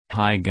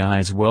Hi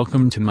guys,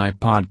 welcome to my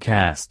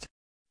podcast.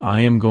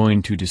 I am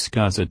going to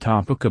discuss a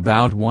topic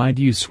about why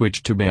do you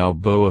switch to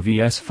Balboa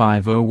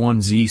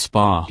VS501Z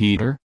spa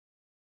heater?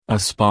 A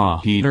spa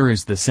heater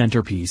is the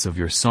centerpiece of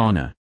your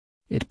sauna.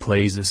 It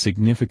plays a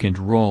significant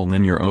role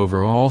in your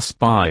overall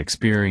spa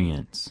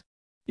experience.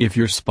 If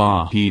your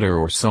spa heater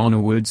or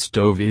sauna wood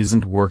stove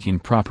isn't working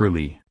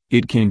properly,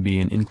 it can be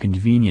an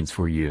inconvenience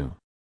for you.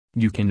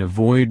 You can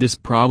avoid this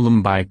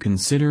problem by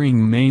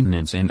considering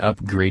maintenance and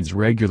upgrades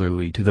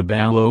regularly to the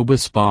Balboa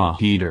spa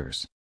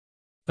heaters.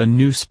 A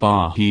new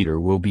spa heater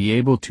will be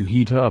able to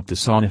heat up the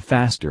sauna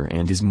faster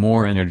and is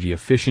more energy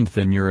efficient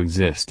than your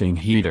existing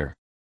heater.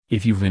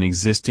 If you've an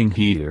existing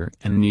heater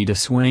and need a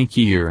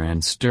swankier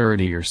and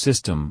sturdier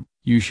system,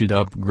 you should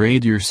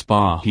upgrade your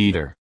spa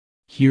heater.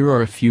 Here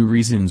are a few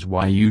reasons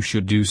why you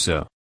should do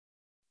so.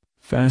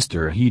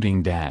 Faster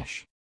heating.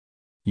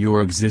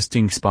 Your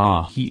existing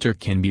spa heater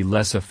can be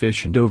less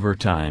efficient over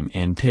time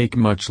and take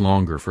much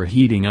longer for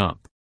heating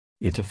up.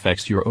 It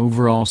affects your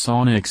overall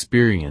sauna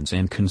experience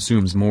and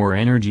consumes more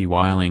energy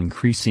while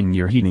increasing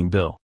your heating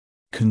bill.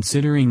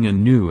 Considering a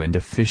new and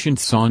efficient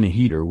sauna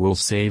heater will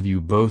save you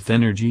both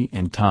energy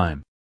and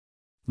time.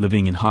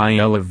 Living in high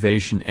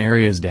elevation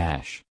areas.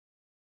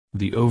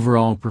 The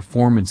overall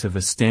performance of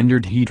a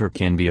standard heater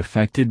can be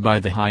affected by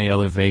the high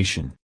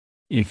elevation.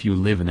 If you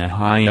live in a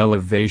high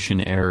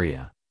elevation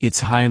area,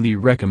 it's highly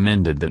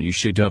recommended that you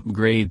should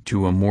upgrade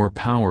to a more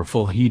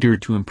powerful heater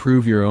to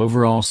improve your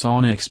overall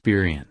sauna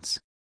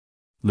experience.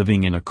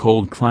 Living in a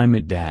cold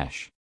climate.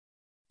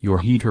 Your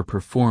heater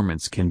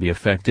performance can be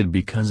affected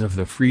because of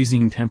the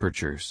freezing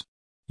temperatures.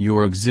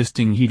 Your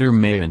existing heater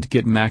mayn't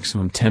get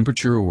maximum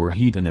temperature or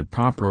heat in a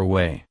proper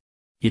way.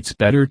 It's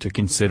better to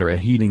consider a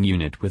heating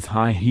unit with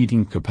high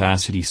heating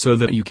capacity so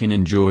that you can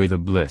enjoy the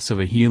bliss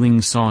of a healing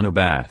sauna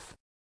bath.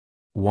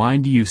 Why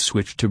do you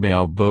switch to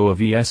Balboa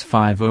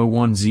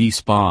VS501Z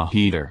spa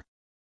heater?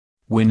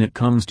 When it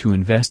comes to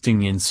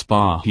investing in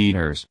spa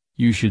heaters,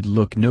 you should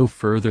look no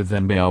further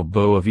than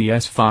Balboa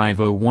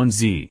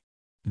VS501Z.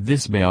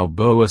 This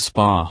Balboa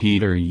spa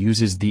heater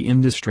uses the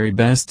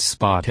industry-best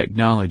spa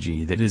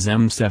technology that is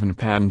M7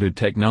 patented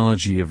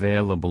technology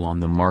available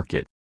on the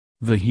market.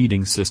 The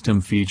heating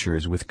system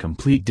features with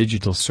complete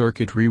digital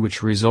circuitry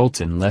which results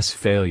in less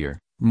failure,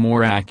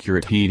 more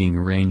accurate heating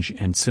range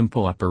and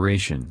simple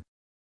operation.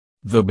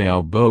 The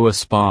Balboa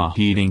spa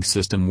heating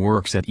system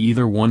works at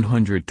either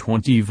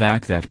 120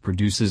 VAC that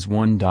produces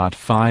 1.5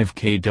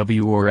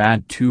 kW or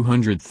at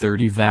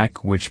 230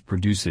 VAC which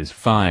produces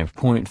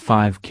 5.5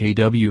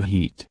 kW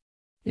heat.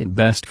 It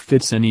best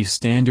fits any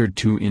standard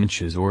 2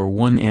 inches or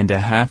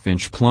 1.5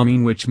 inch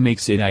plumbing which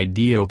makes it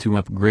ideal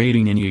to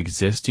upgrading any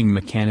existing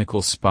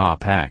mechanical spa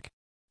pack.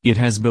 It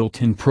has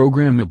built-in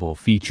programmable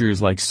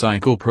features like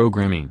cycle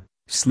programming,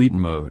 sleep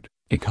mode,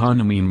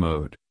 economy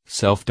mode,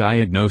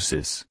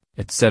 self-diagnosis,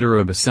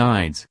 etc.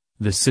 Besides,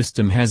 the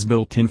system has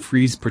built-in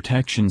freeze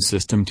protection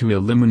system to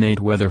eliminate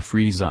weather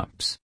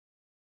freeze-ups.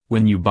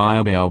 When you buy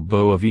a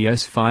Balboa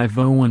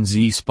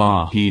VS501Z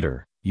spa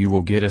heater, you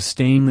will get a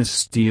stainless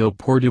steel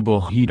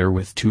portable heater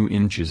with 2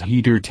 inches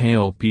heater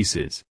tail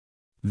pieces.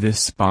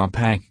 This spa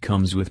pack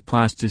comes with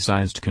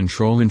plasticized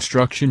control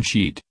instruction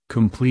sheet,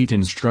 complete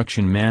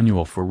instruction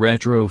manual for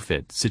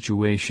retrofit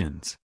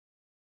situations.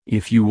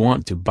 If you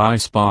want to buy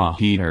spa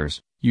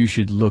heaters, you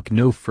should look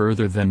no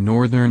further than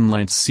Northern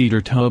Lights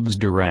Cedar Tubs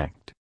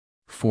Direct.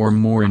 For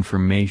more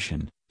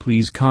information,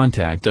 please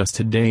contact us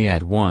today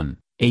at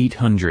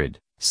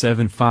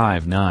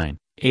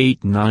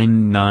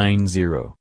 1-800-759-8990.